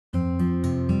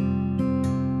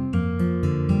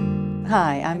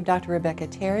Hi, I'm Dr. Rebecca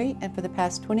Terry, and for the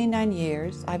past 29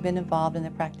 years, I've been involved in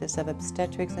the practice of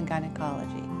obstetrics and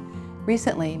gynecology.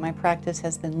 Recently, my practice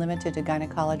has been limited to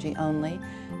gynecology only,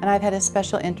 and I've had a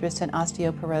special interest in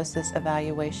osteoporosis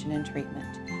evaluation and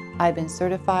treatment. I've been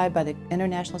certified by the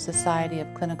International Society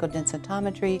of Clinical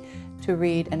Densitometry to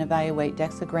read and evaluate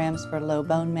dexagrams for low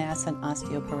bone mass and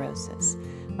osteoporosis.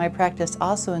 My practice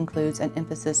also includes an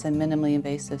emphasis in minimally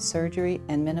invasive surgery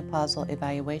and menopausal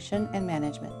evaluation and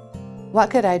management. What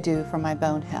could I do for my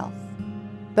bone health?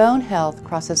 Bone health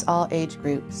crosses all age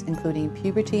groups, including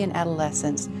puberty and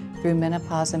adolescence through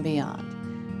menopause and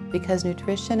beyond, because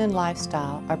nutrition and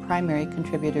lifestyle are primary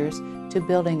contributors to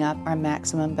building up our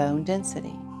maximum bone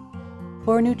density.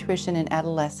 Poor nutrition in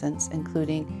adolescence,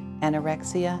 including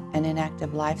anorexia, an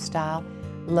inactive lifestyle,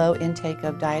 low intake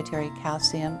of dietary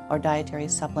calcium or dietary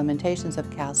supplementations of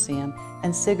calcium,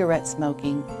 and cigarette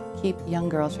smoking keep young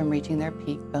girls from reaching their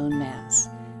peak bone mass.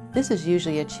 This is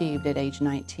usually achieved at age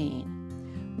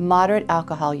 19. Moderate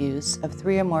alcohol use of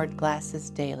 3 or more glasses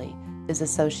daily is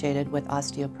associated with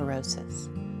osteoporosis.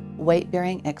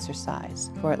 Weight-bearing exercise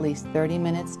for at least 30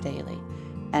 minutes daily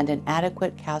and an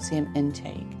adequate calcium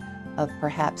intake of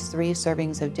perhaps 3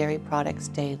 servings of dairy products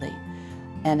daily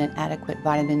and an adequate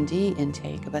vitamin D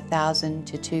intake of 1,000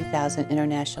 to 2,000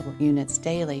 international units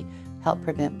daily help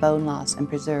prevent bone loss and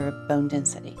preserve bone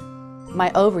density. My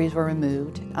ovaries were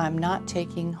removed. I'm not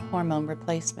taking hormone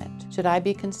replacement. Should I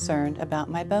be concerned about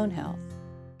my bone health?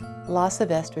 Loss of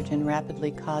estrogen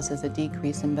rapidly causes a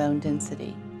decrease in bone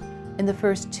density. In the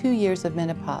first 2 years of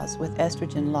menopause with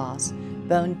estrogen loss,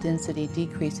 bone density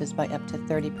decreases by up to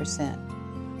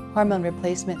 30%. Hormone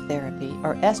replacement therapy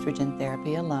or estrogen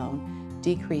therapy alone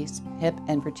decrease hip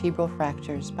and vertebral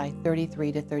fractures by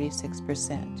 33 to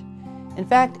 36%. In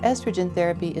fact, estrogen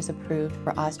therapy is approved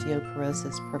for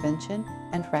osteoporosis prevention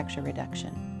and fracture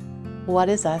reduction. What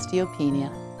is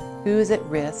osteopenia? Who is at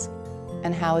risk?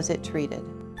 And how is it treated?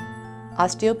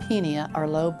 Osteopenia, or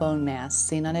low bone mass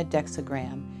seen on a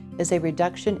dexagram, is a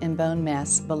reduction in bone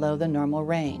mass below the normal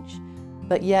range,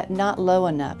 but yet not low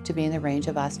enough to be in the range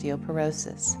of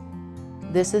osteoporosis.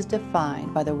 This is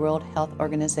defined by the World Health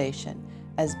Organization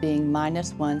as being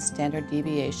 -1 standard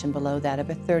deviation below that of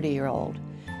a 30-year-old,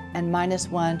 and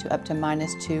 -1 to up to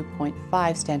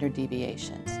 -2.5 standard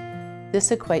deviations. This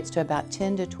equates to about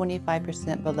 10 to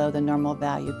 25% below the normal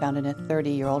value found in a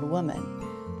 30-year-old woman.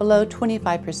 Below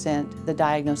 25%, the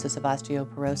diagnosis of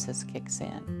osteoporosis kicks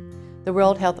in. The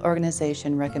World Health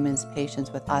Organization recommends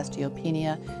patients with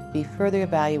osteopenia be further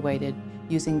evaluated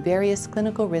using various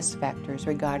clinical risk factors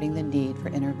regarding the need for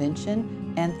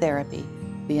intervention and therapy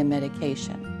via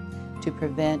medication to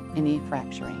prevent any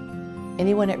fracturing.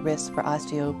 Anyone at risk for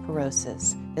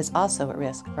osteoporosis is also at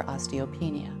risk for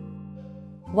osteopenia.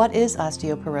 What is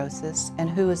osteoporosis and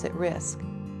who is at risk?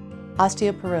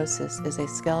 Osteoporosis is a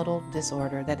skeletal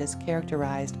disorder that is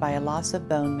characterized by a loss of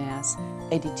bone mass,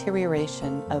 a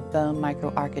deterioration of bone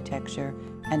microarchitecture,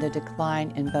 and a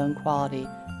decline in bone quality,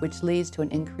 which leads to an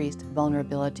increased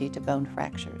vulnerability to bone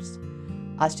fractures.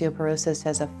 Osteoporosis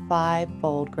has a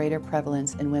 5-fold greater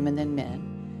prevalence in women than men.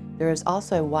 There is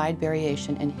also a wide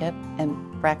variation in hip and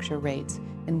fracture rates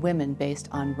in women based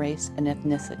on race and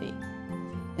ethnicity.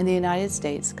 In the United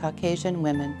States, Caucasian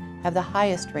women have the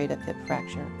highest rate of hip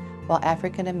fracture, while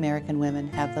African American women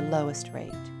have the lowest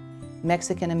rate.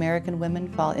 Mexican American women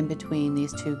fall in between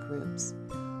these two groups.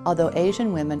 Although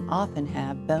Asian women often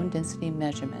have bone density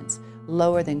measurements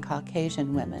lower than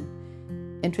Caucasian women,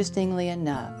 interestingly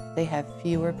enough, they have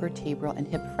fewer vertebral and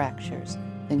hip fractures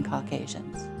than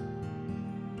Caucasians.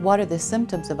 What are the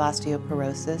symptoms of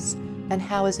osteoporosis and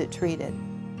how is it treated?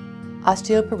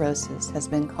 Osteoporosis has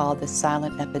been called the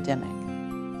silent epidemic.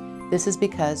 This is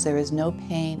because there is no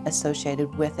pain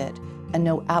associated with it and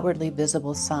no outwardly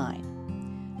visible sign.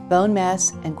 Bone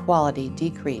mass and quality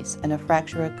decrease and a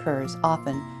fracture occurs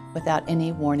often without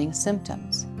any warning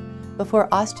symptoms. Before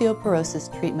osteoporosis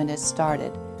treatment is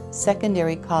started,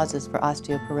 secondary causes for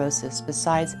osteoporosis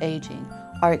besides aging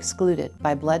are excluded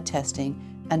by blood testing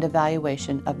and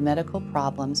evaluation of medical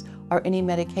problems or any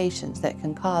medications that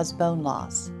can cause bone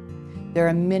loss. There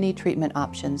are many treatment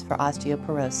options for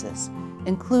osteoporosis,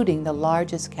 including the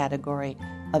largest category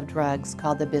of drugs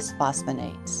called the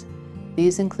bisphosphonates.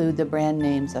 These include the brand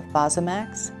names of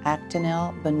Fosamax,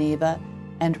 Actonel, Boniva,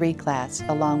 and Reclast,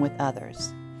 along with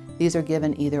others. These are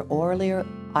given either orally or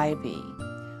IV.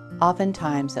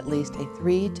 Oftentimes, at least a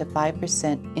 3 to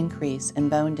 5% increase in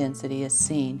bone density is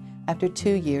seen after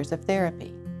 2 years of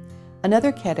therapy.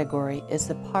 Another category is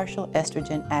the partial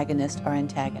estrogen agonist or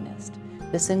antagonist.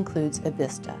 This includes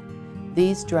Evista.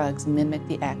 These drugs mimic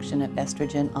the action of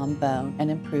estrogen on bone and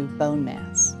improve bone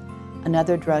mass.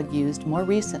 Another drug used more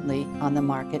recently on the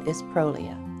market is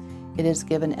Prolia. It is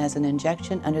given as an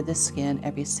injection under the skin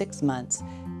every 6 months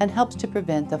and helps to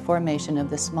prevent the formation of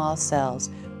the small cells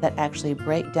that actually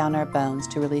break down our bones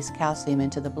to release calcium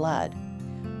into the blood.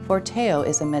 Forteo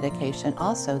is a medication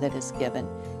also that is given.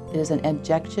 It is an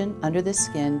injection under the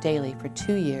skin daily for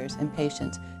 2 years in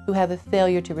patients who have a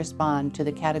failure to respond to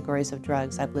the categories of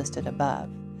drugs I've listed above.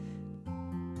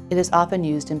 It is often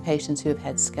used in patients who have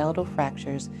had skeletal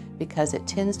fractures because it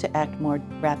tends to act more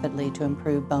rapidly to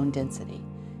improve bone density.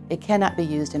 It cannot be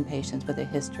used in patients with a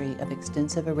history of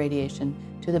extensive irradiation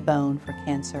to the bone for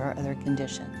cancer or other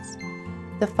conditions.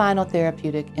 The final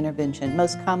therapeutic intervention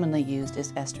most commonly used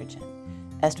is estrogen.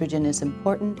 Estrogen is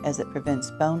important as it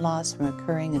prevents bone loss from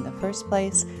occurring in the first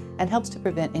place and helps to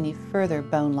prevent any further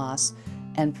bone loss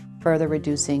and further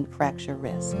reducing fracture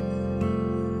risk.